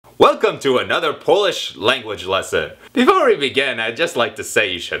Welcome to another Polish language lesson. Before we begin, I'd just like to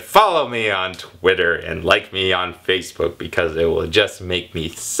say you should follow me on Twitter and like me on Facebook because it will just make me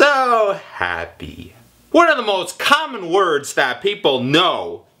so happy. One of the most common words that people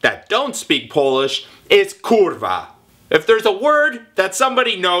know that don't speak Polish is kurwa. If there's a word that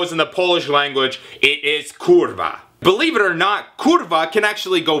somebody knows in the Polish language, it is kurwa. Believe it or not, kurwa can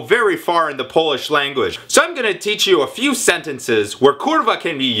actually go very far in the Polish language. So I'm going to teach you a few sentences where kurwa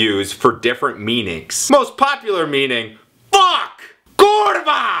can be used for different meanings. Most popular meaning, fuck!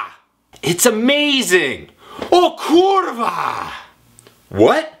 Kurwa! It's amazing! Oh, kurwa!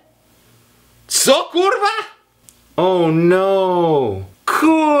 What? Co kurwa? Oh no!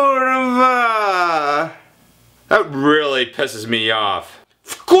 Kurwa! That really pisses me off.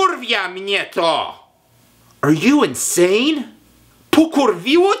 Wkurwia mnie to! Are you insane?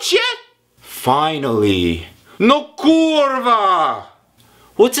 Pokurwiło cię? Finally. No kurwa!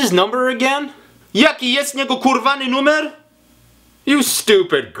 What's his number again? Jaki jest niego kurwany numer? You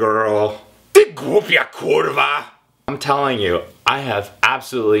stupid girl. Ty głupia kurwa! I'm telling you, I have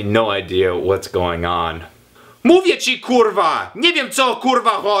absolutely no idea what's going on. Mówię ci kurwa! Nie wiem co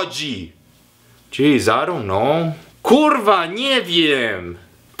kurwa chodzi! Jeez, I don't know. Kurwa, nie wiem!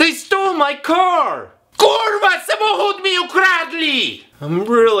 They stole my car! Kurwa, samochód mi ukradli! I'm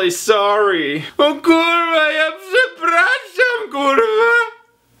really sorry. Oh kurwa, ja przepraszam, kurwa!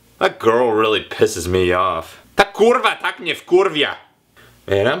 That girl really pisses me off. Ta kurwa tak mnie wkurwia.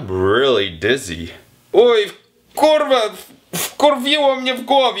 Man, I'm really dizzy. Oj, kurwa, wkurwiło mnie w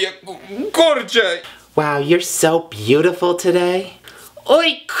głowie. Kurczę. Wow, you're so beautiful today.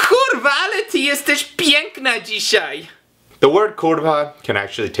 Oj, kurwa, ale ty jesteś piękna dzisiaj. The word kurwa can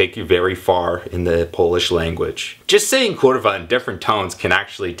actually take you very far in the Polish language. Just saying kurwa in different tones can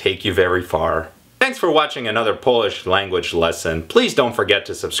actually take you very far. Thanks for watching another Polish language lesson. Please don't forget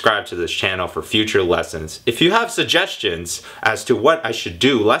to subscribe to this channel for future lessons. If you have suggestions as to what I should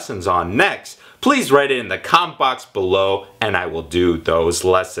do lessons on next, please write it in the comment box below and I will do those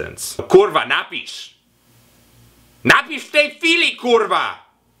lessons. Kurwa, napisz! Napisz w tej chwili, kurwa!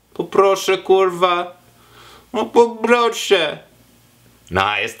 Poproszę, kurwa. No poproszę.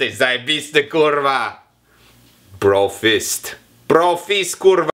 No, jesteś zajebisty, kurwa. Brofist. Brofist, kurwa.